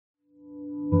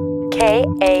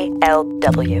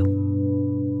KALW.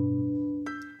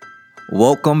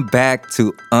 Welcome back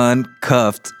to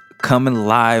Uncuffed, coming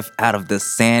live out of the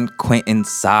San Quentin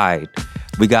side.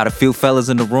 We got a few fellas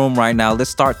in the room right now. Let's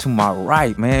start to my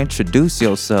right, man. Introduce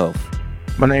yourself.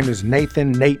 My name is Nate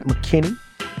McKinney.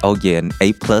 Oh yeah,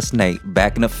 A+ Nate,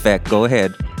 back in effect. Go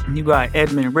ahead. You got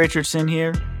Edmund Richardson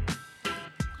here.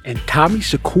 And Tommy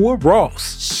Shakur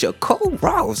Ross. Shakur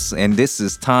Ross. And this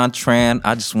is Ton Tran.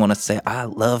 I just want to say I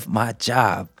love my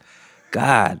job.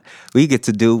 God, we get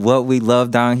to do what we love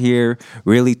down here,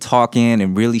 really talking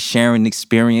and really sharing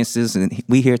experiences. And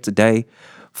we here today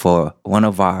for one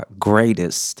of our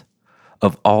greatest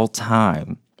of all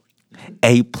time,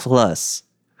 A+,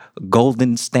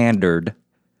 golden standard,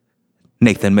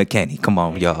 Nathan McKinney. Come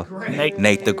on, y'all.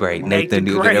 Nate the Great. Nathan,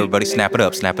 everybody snap it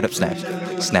up, snap it up, snap it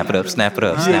up, snap it up, snap it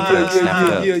up, snap it up, snap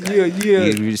it up. Yeah.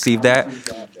 You received that?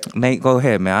 Nate, go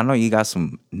ahead, man. I know you got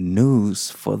some news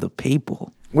for the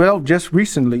people. Well, just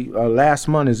recently, last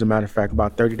month, as a matter of fact,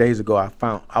 about 30 days ago,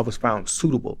 I was found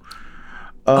suitable.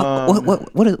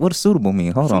 What does suitable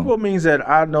mean? Hold on. Suitable means that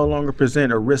I no longer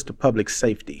present a risk to public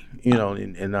safety, in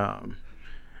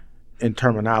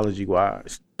terminology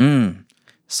wise.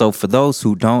 So for those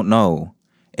who don't know,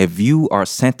 if you are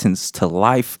sentenced to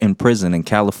life in prison in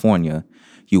California,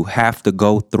 you have to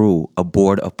go through a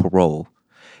board of parole.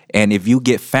 And if you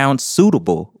get found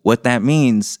suitable, what that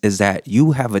means is that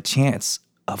you have a chance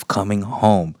of coming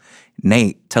home.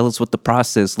 Nate, tell us what the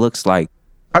process looks like.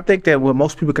 I think that what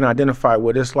most people can identify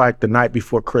with, it's like the night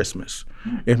before Christmas,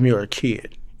 if you're a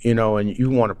kid, and you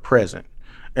want a present.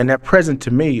 And that present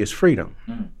to me is freedom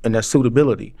and that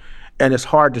suitability. And it's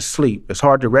hard to sleep. It's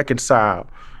hard to reconcile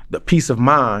the peace of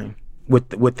mind with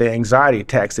the anxiety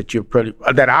attacks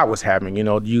that I was having,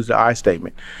 to use the I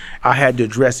statement. I had to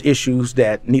address issues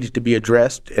that needed to be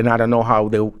addressed, and I don't know how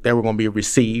they were going to be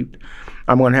received.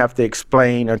 I'm going to have to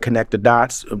explain and connect the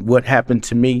dots of what happened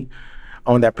to me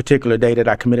on that particular day that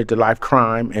I committed the life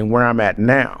crime and where I'm at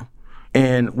now,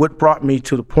 and what brought me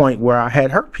to the point where I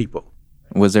had hurt people.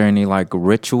 Was there any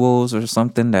rituals or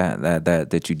something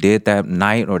that you did that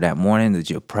night or that morning? Did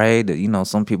you pray?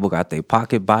 Some people got their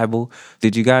pocket Bible.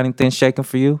 Did you got anything shaking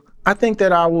for you? I think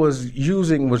that I was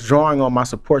drawing on my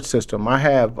support system. I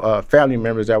have family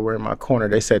members that were in my corner.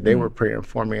 They said they were praying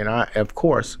for me, and it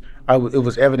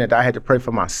was evident that I had to pray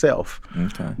for myself.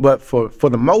 Okay. But for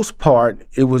the most part,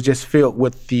 it was just filled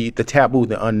with the taboo,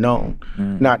 the unknown,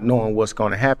 not knowing what's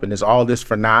going to happen. Is all this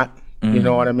for naught? You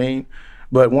know what I mean?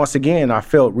 But once again, I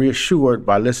felt reassured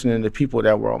by listening to people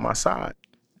that were on my side.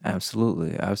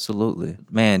 Absolutely.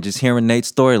 Man, just hearing Nate's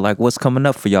story, what's coming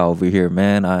up for y'all over here,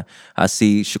 man? I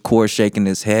see Shakur shaking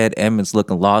his head. Emmons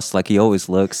looking lost like he always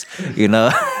looks,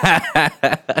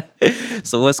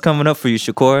 So what's coming up for you,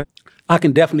 Shakur? I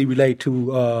can definitely relate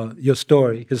to his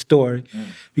story,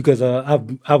 because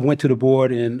I went to the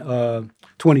board in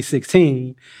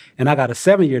 2016, and I got a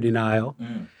 7-year denial.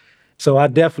 So I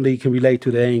definitely can relate to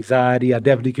the anxiety. I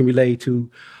definitely can relate to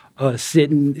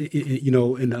sitting,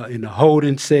 in a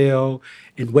holding cell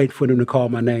and wait for them to call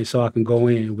my name so I can go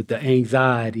in with the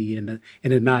anxiety and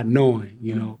the not knowing,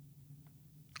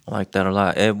 I like that a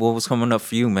lot. Ed, what was coming up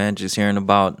for you, man? Just hearing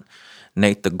about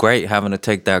Nate the Great having to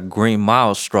take that Green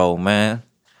Mile stroll, man.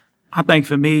 I think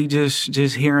for me, just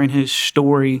hearing his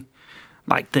story,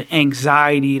 the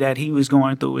anxiety that he was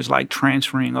going through is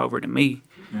transferring over to me.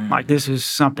 This is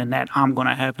something that I'm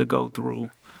gonna have to go through,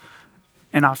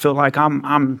 and I feel like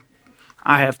I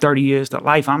have 30 years to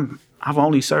life. I've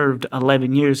only served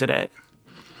 11 years of that,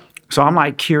 so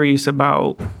I'm curious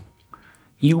about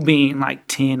you being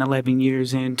 10, 11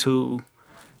 years into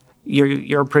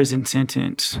your prison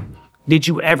sentence. Did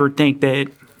you ever think that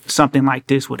something like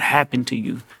this would happen to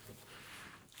you?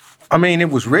 I mean, it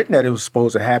was written that it was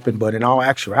supposed to happen, but in all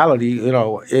actuality,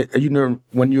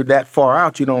 when you're that far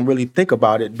out, you don't really think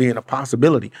about it being a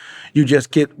possibility. You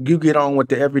just get on with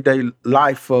the everyday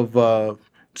life of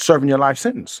serving your life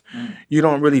sentence. You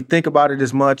don't really think about it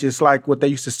as much. It's like what they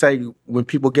used to say when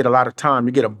people get a lot of time,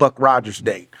 you get a Buck Rogers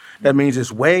date. That means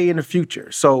it's way in the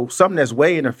future. So something that's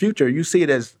way in the future, you see it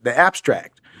as the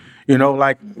abstract.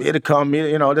 It'll come,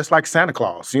 just like Santa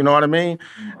Claus, you know what I mean?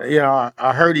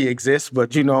 I heard he exists,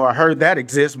 but, I heard that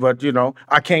exists, but,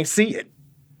 I can't see it.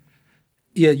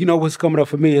 Yeah, what's coming up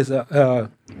for me is the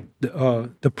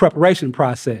preparation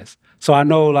process. So I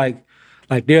know,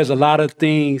 there's a lot of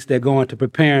things that go into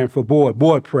preparing for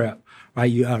board prep,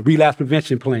 right? Relapse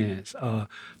prevention plans,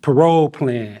 parole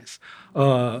plans,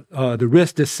 the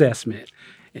risk assessment,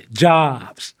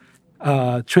 jobs,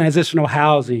 transitional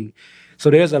housing. So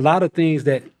there's a lot of things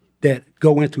that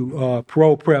go into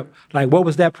parole prep. What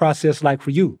was that process like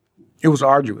for you? It was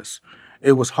arduous.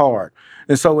 It was hard.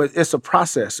 And so it's a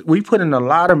process. We put in a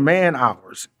lot of man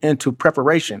hours into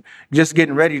preparation, just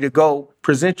getting ready to go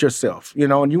present yourself,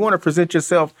 and you want to present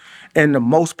yourself in the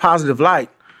most positive light.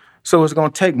 So it's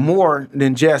going to take more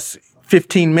than just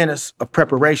 15 minutes of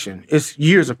preparation. It's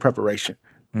years of preparation.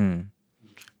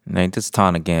 Nate, this is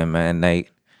Ton again, man. Nate,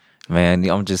 man,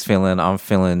 I'm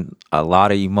feeling a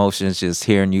lot of emotions just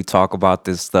hearing you talk about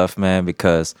this stuff, man,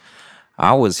 because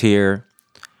I was here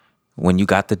when you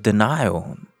got the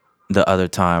denial the other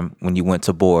time when you went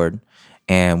to board,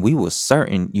 and we was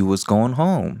certain you was going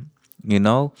home,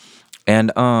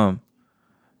 And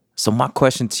so my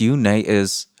question to you, Nate,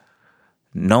 is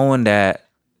knowing that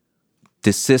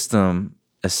the system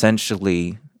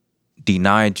essentially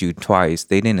denied you twice.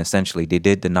 They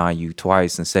did deny you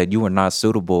twice and said you were not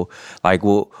suitable. Like,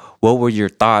 what were your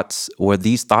thoughts? Were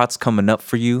these thoughts coming up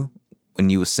for you when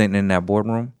you were sitting in that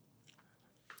boardroom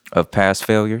of past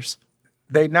failures?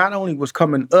 They not only was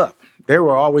coming up, they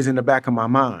were always in the back of my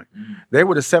mind. They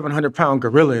were the 700-pound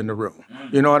gorilla in the room.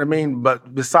 You know what I mean?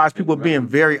 But besides people being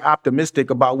very optimistic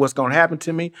about what's going to happen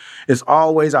to me, it's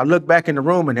always, I look back in the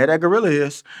room and there that gorilla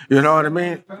is. You know what I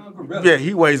mean? Yeah,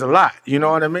 he weighs a lot. You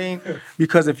know what I mean?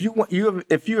 Because if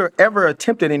you're ever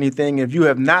attempted anything, if you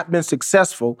have not been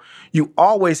successful, you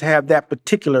always have that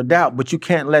particular doubt, but you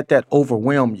can't let that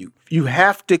overwhelm you. You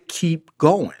have to keep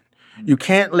going. You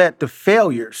can't let the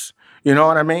failures, you know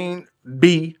what I mean,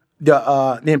 be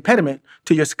the impediment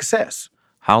to your success.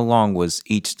 How long was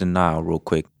each denial, real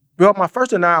quick? Well, my first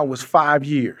denial was 5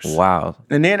 years. Wow.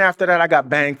 And then after that, I got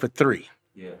banged for 3.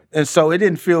 Yeah. And so it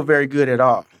didn't feel very good at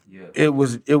all. Yeah. It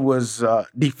was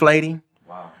deflating.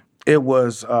 Wow. It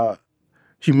was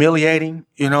humiliating,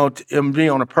 be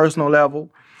on a personal level.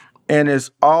 And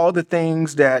it's all the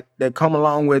things that come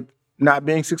along with not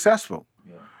being successful.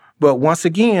 Yeah. But once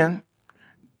again,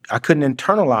 I couldn't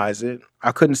internalize it.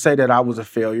 I couldn't say that I was a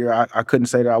failure. I couldn't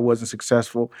say that I wasn't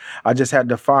successful. I just had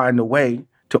to find a way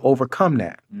to overcome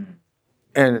that.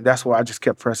 And that's why I just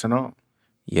kept pressing on.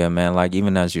 Yeah, man. Like,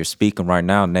 even as you're speaking right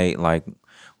now, Nate, like,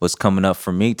 what's coming up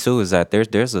for me too is that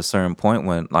there's a certain point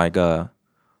when, like,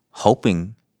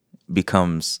 hoping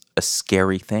becomes a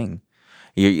scary thing.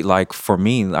 Like, for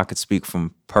me, I could speak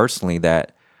from personally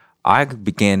that I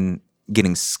began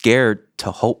getting scared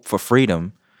to hope for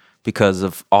freedom because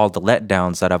of all the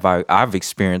letdowns that I've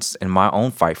experienced in my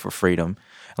own fight for freedom.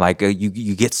 Like,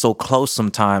 you get so close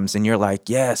sometimes and you're like,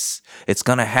 yes, it's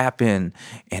gonna happen,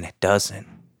 and it doesn't.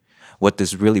 What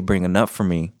this really bringing up for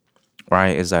me,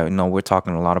 right, is that, we're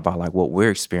talking a lot about like what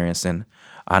we're experiencing.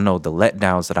 I know the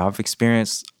letdowns that I've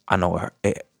experienced, I know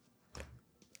it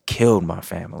killed my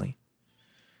family.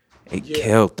 It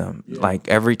killed them. Yeah. Like,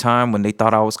 every time when they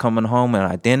thought I was coming home and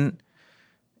I didn't,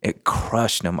 it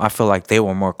crushed them. I feel like they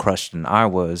were more crushed than I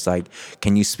was. Like,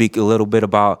 can you speak a little bit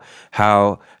about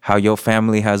how your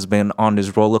family has been on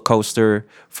this roller coaster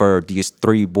for these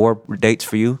 3 board dates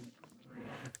for you?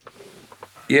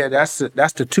 Yeah, that's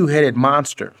the two-headed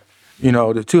monster.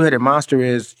 The two-headed monster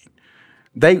is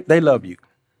they love you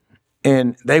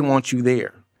and they want you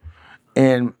there.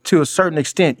 And to a certain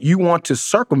extent, you want to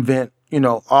circumvent,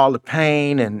 all the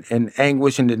pain and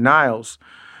anguish and denials.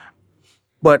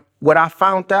 But what I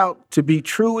found out to be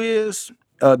true is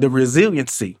the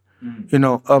resiliency,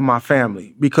 of my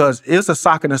family, because it's a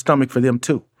sock in the stomach for them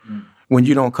too. When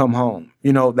you don't come home,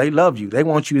 they love you. They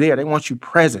want you there. They want you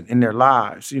present in their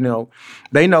lives.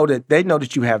 They know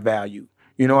that you have value.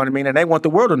 You know what I mean? And they want the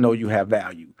world to know you have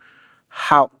value.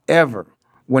 However,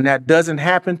 when that doesn't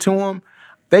happen to them,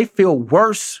 they feel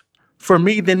worse for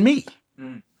me than me.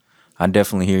 I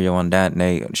definitely hear you on that,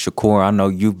 Nate. Shakur, I know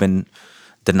you've been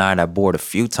denied at board a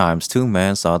few times too,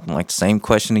 man. So, like, same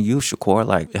question to you, Shakur.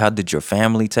 Like, how did your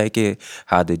family take it?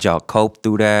 How did y'all cope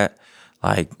through that?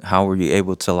 Like, how were you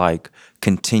able to, like,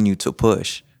 continue to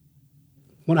push?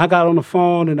 When I got on the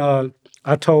phone and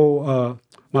I told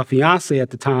my fiance at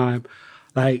the time,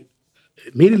 like,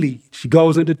 immediately she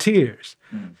goes into tears.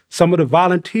 Some of the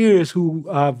volunteers who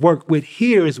I've worked with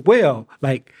here as well,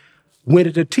 like, went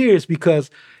into tears because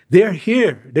they're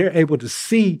here. They're able to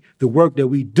see the work that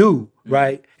we do,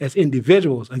 right, as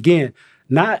individuals. Again,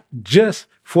 not just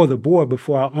for the board, but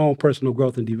for our own personal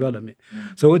growth and development.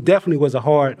 So it definitely was a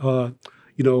hard,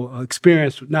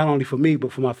 experience, not only for me,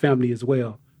 but for my family as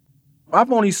well.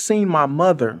 I've only seen my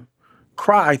mother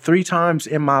cry 3 times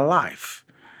in my life.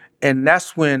 And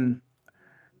that's when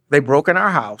they broke in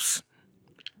our house,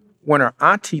 when her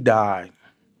auntie died,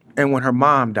 and when her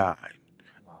mom died.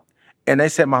 And they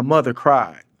said my mother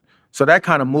cried. So that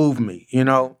kind of moved me,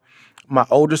 My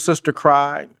older sister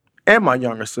cried and my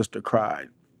younger sister cried.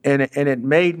 And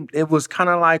it was kind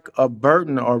of like a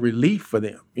burden or relief for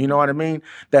them. You know what I mean?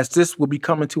 That this will be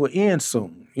coming to an end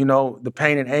soon. You know, the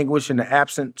pain and anguish and the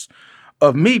absence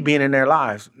of me being in their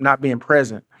lives, not being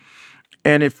present.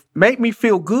 And it made me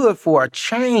feel good for a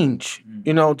change,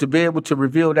 you know, to be able to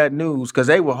reveal that news, because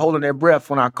they were holding their breath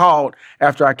when I called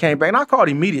after I came back. And I called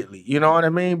immediately, you know what I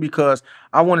mean? Because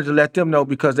I wanted to let them know,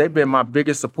 because they've been my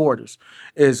biggest supporters,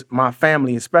 is my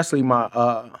family, especially my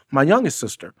youngest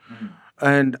sister.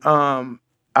 And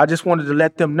I just wanted to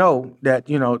let them know that,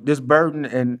 you know, this burden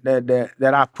and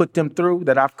that I put them through,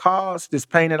 that I've caused, this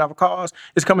pain that I've caused,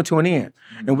 is coming to an end.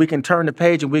 And we can turn the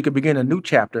page and we can begin a new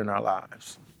chapter in our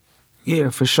lives.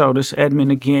 Yeah, for sure. This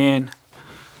Edmund again.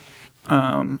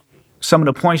 Some of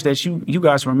the points that you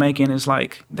guys were making is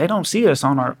like, they don't see us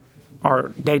on our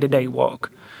day-to-day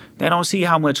walk. They don't see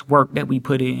how much work that we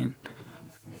put in.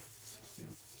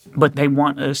 But they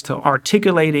want us to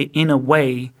articulate it in a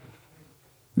way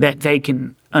that they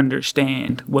can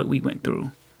understand what we went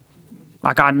through.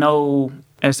 Like, I know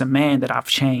as a man that I've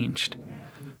changed.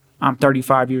 I'm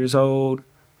 35 years old.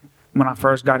 When I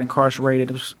first got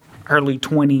incarcerated, it was early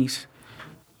 20s.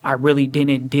 I really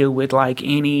didn't deal with like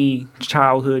any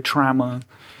childhood trauma,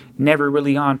 never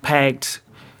really unpacked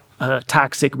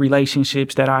toxic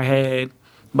relationships that I had,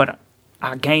 but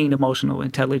I gained emotional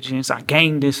intelligence. I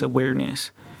gained this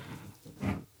awareness.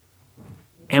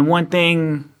 And one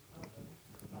thing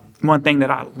that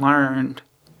I learned,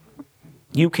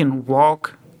 you can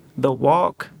walk the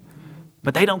walk,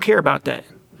 but they don't care about that.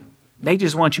 They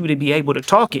just want you to be able to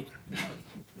talk it.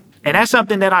 And that's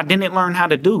something that I didn't learn how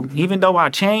to do. Even though I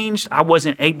changed, I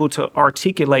wasn't able to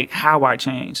articulate how I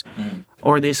changed,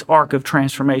 or this arc of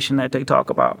transformation that they talk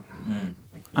about.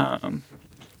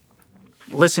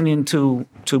 Listening to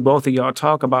both of y'all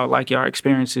talk about like your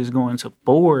experiences going to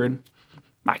board,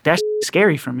 like that's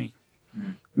scary for me,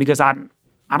 because I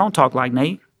don't talk like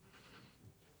Nate.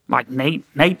 Like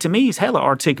Nate to me is hella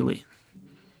articulate.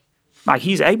 Like,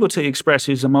 he's able to express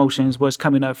his emotions, what's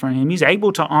coming up for him. He's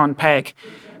able to unpack,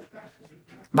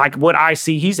 like, what I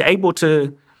see. He's able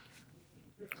to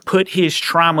put his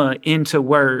trauma into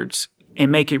words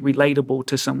and make it relatable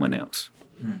to someone else.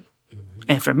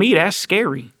 And for me, that's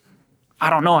scary. I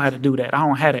don't know how to do that. I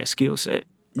don't have that skill set.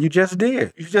 You just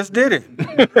did. You just did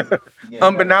it.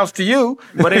 Unbeknownst to you.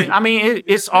 But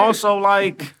it's also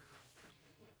like,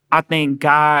 I think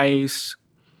guys,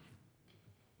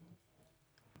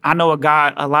 I know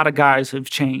a lot of guys have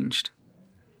changed.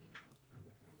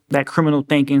 That criminal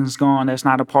thinking's gone. That's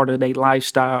not a part of their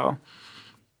lifestyle.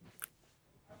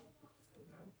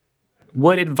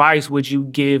 What advice would you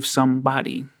give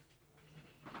somebody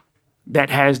that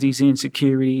has these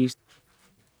insecurities,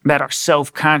 that are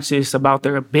self-conscious about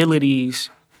their abilities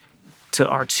to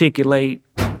articulate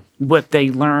what they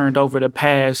learned over the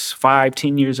past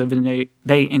 5-10 years of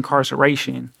their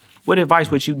incarceration? What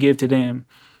advice would you give to them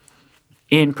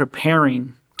in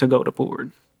preparing to go to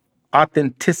board?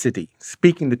 Authenticity,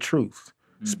 speaking the truth.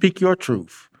 Speak your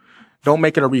truth. Don't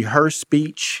make it a rehearsed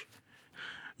speech.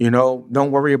 You know,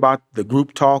 don't worry about the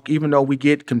group talk, even though we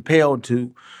get compelled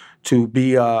to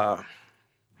be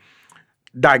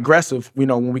digressive, you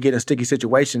know, when we get in sticky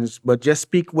situations, but just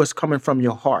speak what's coming from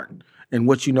your heart and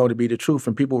what you know to be the truth,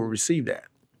 and people will receive that.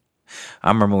 I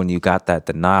remember when you got that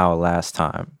denial last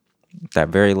time, that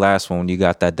very last one, when you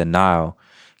got that denial.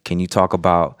 Can you talk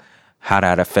about how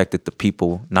that affected the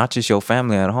people, not just your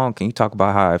family at home? Can you talk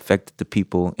about how it affected the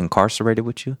people incarcerated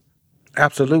with you?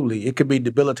 Absolutely. It could be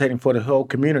debilitating for the whole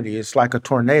community. It's like a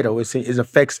tornado. It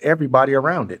affects everybody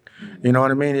around it. You know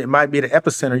what I mean? It might be the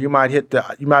epicenter. You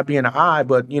might be in the eye,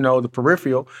 but you know, the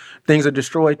peripheral things are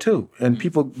destroyed too. And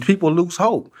people lose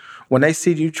hope. When they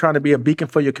see you trying to be a beacon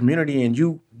for your community and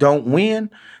you don't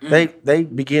win, they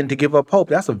begin to give up hope.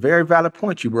 That's a very valid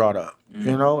point you brought up.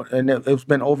 You know, and it's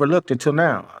been overlooked until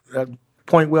now.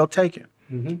 Point well taken.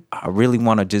 I really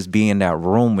want to just be in that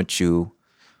room with you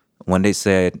when they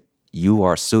said you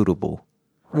are suitable.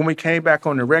 When we came back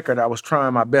on the record, I was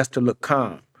trying my best to look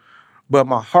calm, but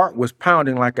my heart was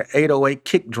pounding like an 808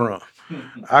 kick drum.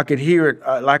 I could hear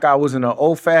it like I was in an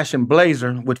old-fashioned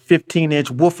Blazer with 15-inch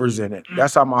woofers in it.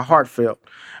 That's how my heart felt.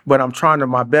 But I'm trying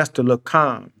my best to look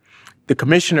calm. The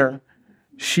commissioner,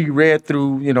 she read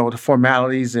through, you know, the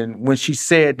formalities, and when she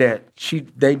said that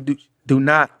they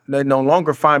no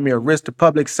longer find me a risk to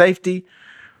public safety,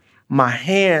 my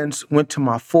hands went to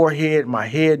my forehead, my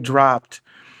head dropped,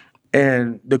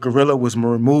 and the gorilla was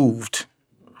removed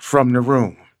from the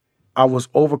room. I was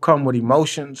overcome with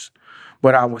emotions,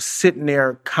 but I was sitting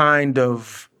there kind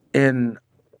of in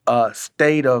a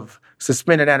state of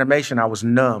suspended animation. I was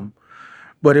numb,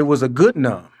 but it was a good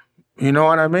numb. You know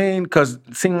what I mean? Because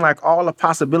it seemed like all the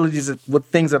possibilities with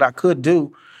things that I could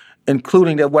do,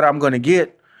 including that what I'm going to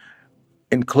get,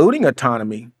 including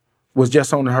autonomy, was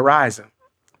just on the horizon.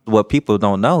 What people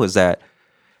don't know is that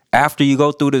after you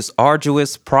go through this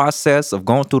arduous process of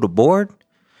going through the board,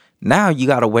 now you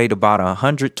got to wait about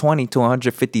 120 to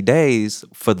 150 days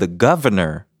for the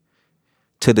governor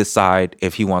to decide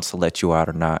if he wants to let you out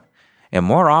or not. And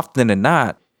more often than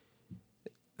not,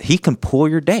 he can pull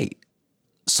your date.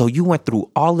 So you went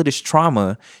through all of this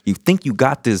trauma. You think you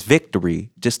got this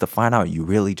victory just to find out you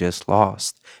really just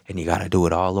lost, and you got to do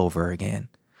it all over again.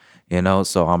 You know,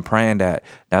 so I'm praying that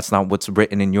that's not what's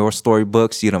written in your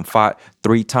storybooks. You done fought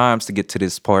 3 times to get to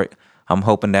this part. I'm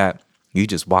hoping that you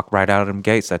just walk right out of them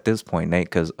gates at this point, Nate,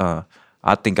 because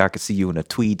I think I could see you in a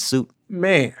tweed suit.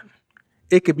 Man,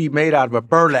 it could be made out of a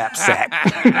burlap sack.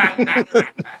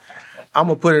 I'm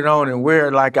going to put it on and wear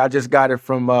it like I just got it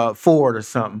from Ford or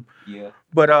something. Yeah.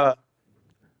 But,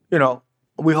 you know,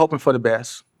 we're hoping for the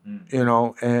best, you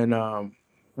know, and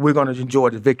we're going to enjoy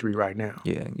the victory right now.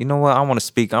 Yeah. You know what? I want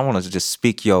to just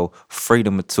speak your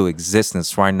freedom into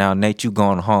existence right now. Nate, you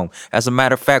going home. As a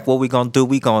matter of fact, what we going to do,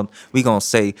 we going to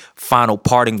say final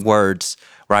parting words,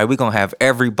 right? We're going to have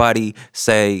everybody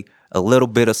say a little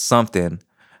bit of something,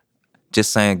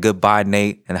 just saying goodbye,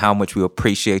 Nate, and how much we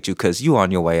appreciate you because you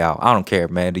on your way out. I don't care,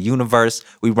 man. The universe,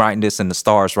 we writing this in the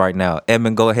stars right now.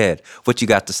 Edmund, go ahead. What you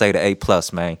got to say to A+,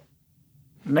 man?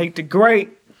 Nate the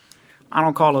Great. I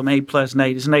don't call him A+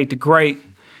 Nate. It's Nate the Great.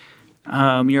 You're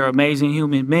an amazing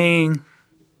human being.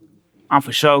 I'm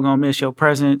for sure gonna miss your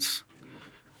presence.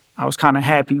 I was kind of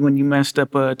happy when you messed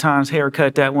up Tom's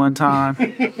haircut that one time.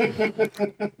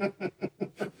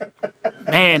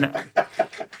 Man,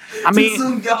 I mean,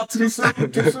 Too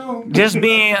soon. just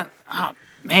being,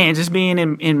 just being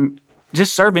in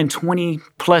just serving 20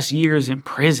 plus years in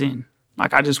prison.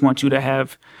 Like, I just want you to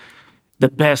have the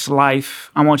best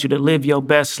life. I want you to live your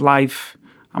best life.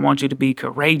 I want you to be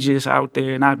courageous out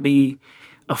there, not be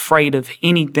afraid of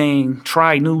anything.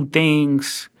 Try new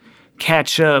things,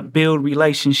 catch up, build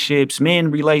relationships,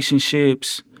 mend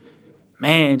relationships.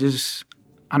 Man, just,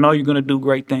 I know you're going to do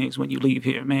great things when you leave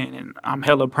here, man. And I'm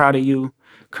hella proud of you.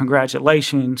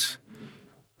 Congratulations.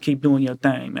 Keep doing your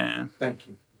thing, man. Thank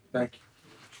you.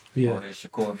 Yeah.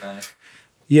 Shakur, man.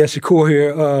 Yeah, Shakur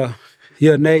here.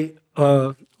 Yeah, Nate.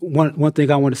 One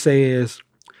thing I want to say is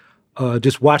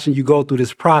just watching you go through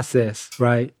this process,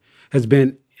 right, has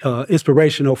been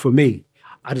inspirational for me.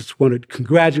 I just want to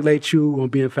congratulate you on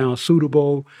being found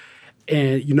suitable.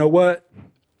 And you know what?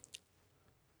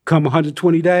 Come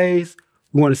 120 days,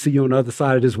 we want to see you on the other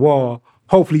side of this wall,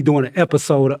 hopefully doing an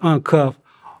episode of Uncuffed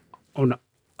on the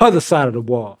other side of the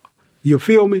wall. You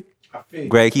feel me?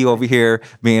 Greg, he over here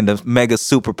being the mega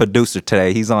super producer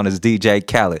today. He's on his DJ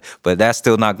Khaled, but that's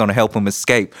still not going to help him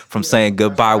escape from saying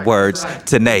goodbye words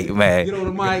to Nate, man. Get on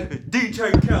the mic.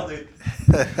 DJ Khaled.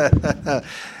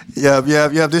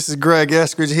 Yep. This is Greg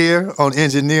Eskridge here on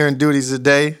engineering duties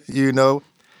today. You know,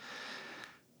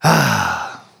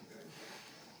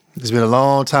 it's been a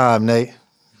long time, Nate.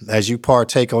 As you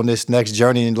partake on this next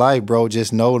journey in life, bro,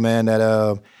 just know, man,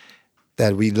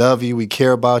 that we love you, we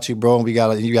care about you, bro, and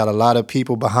you got a lot of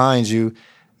people behind you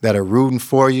that are rooting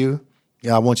for you. You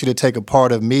know, I want you to take a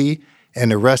part of me and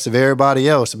the rest of everybody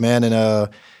else, man, and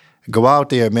go out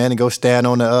there, man, and go stand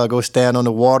on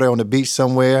the water on the beach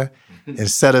somewhere and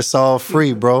set us all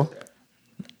free, bro.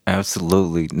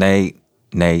 Absolutely, Nate,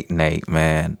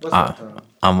 man.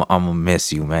 I'm gonna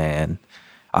miss you, man.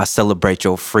 I celebrate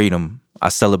your freedom. I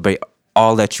celebrate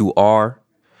all that you are.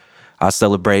 I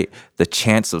celebrate the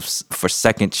chance for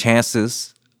second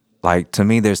chances. Like, to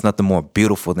me, there's nothing more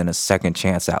beautiful than a second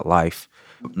chance at life.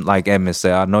 Like Edmund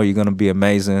said, I know you're gonna be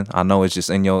amazing. I know it's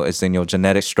just in your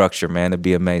genetic structure, man, to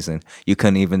be amazing. You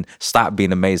couldn't even stop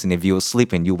being amazing if you were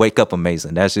sleeping. You wake up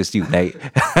amazing. That's just you, Nate.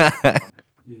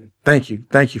 Thank you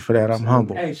for that. I'm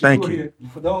humble. Hey, Thank you.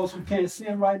 For those who can't see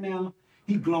him right now,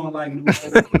 he glowing like new.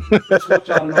 Just want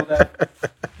y'all to know that.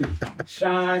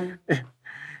 Shine.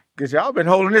 Because y'all been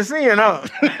holding this in, huh?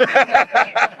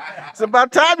 It's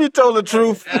about time you told the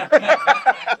truth.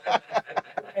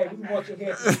 Hey, we want your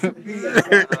hair.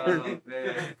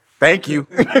 Thank you.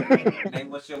 Hey,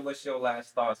 what's your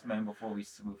last thoughts, man, before we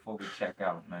check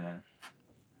out, man?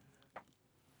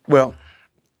 Well,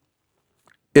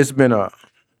 it's been a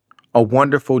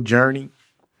wonderful journey.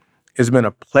 It's been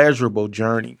a pleasurable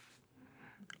journey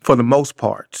for the most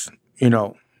parts. You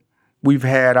know, we've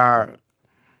had our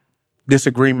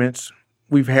disagreements,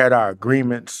 we've had our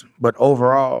agreements, but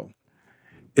overall,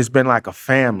 it's been like a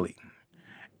family.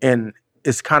 And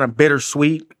it's kind of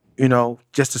bittersweet, you know,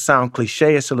 just to sound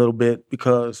cliche-ish a little bit,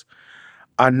 because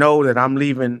I know that I'm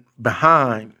leaving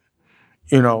behind,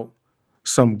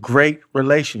 some great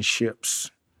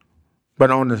relationships. But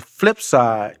on the flip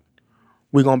side,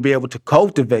 we're going to be able to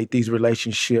cultivate these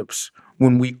relationships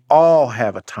when we all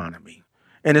have autonomy.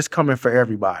 And it's coming for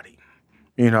everybody,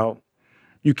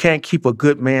 You can't keep a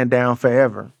good man down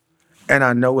forever. And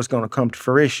I know it's going to come to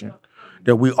fruition,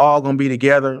 that we all going to be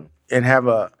together and have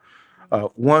a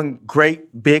one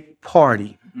great big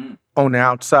party on the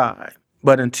outside.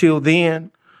 But until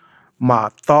then, my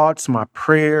thoughts, my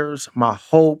prayers, my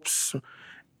hopes,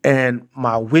 and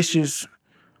my wishes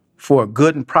for a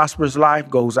good and prosperous life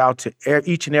goes out to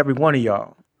each and every one of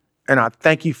y'all. And I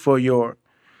thank you for your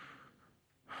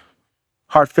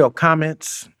heartfelt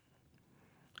comments.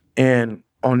 And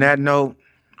on that note,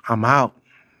 I'm out.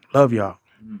 Love y'all.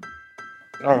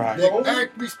 All right.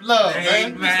 Eric, peace, love,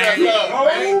 man. Man. Peace,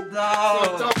 love, man.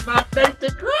 Talk about thank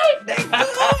the great. Hey, man.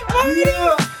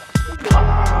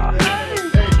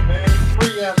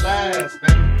 Free at last,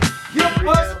 man. Give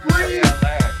us free.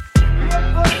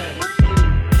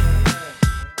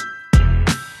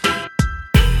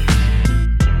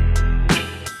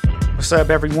 What's up,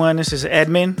 everyone? This is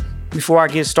Edmund. Before I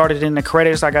get started in the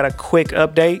credits, I got a quick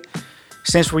update.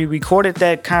 Since we recorded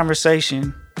that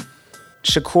conversation,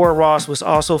 Shakur Ross was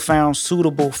also found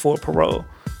suitable for parole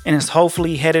and is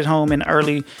hopefully headed home in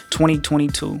early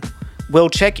 2022. We'll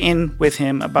check in with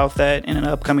him about that in an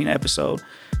upcoming episode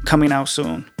coming out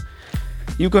soon.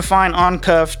 You can find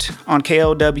Uncuffed on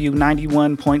KLW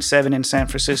 91.7 in San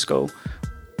Francisco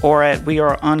or at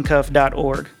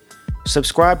weareuncuffed.org.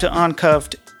 Subscribe to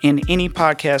Uncuffed in any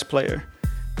podcast player.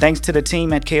 Thanks to the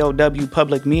team at KLW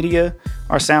Public Media,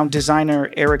 our sound designer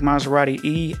Eric Maserati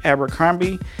E.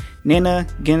 Abercrombie, Nina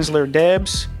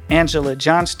Ginsler-Debs, Angela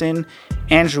Johnston,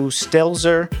 Andrew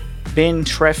Stelzer, Ben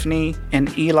Trefny,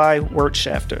 and Eli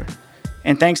Wirtschafter.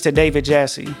 And thanks to David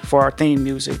Jassy for our theme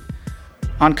music.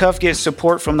 Uncuffed gets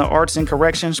support from the Arts and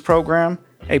Corrections Program,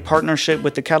 a partnership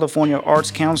with the California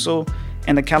Arts Council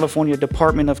and the California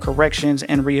Department of Corrections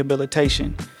and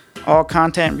Rehabilitation. All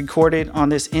content recorded on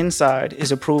this inside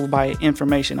is approved by an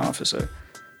information officer.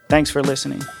 Thanks for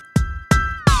listening.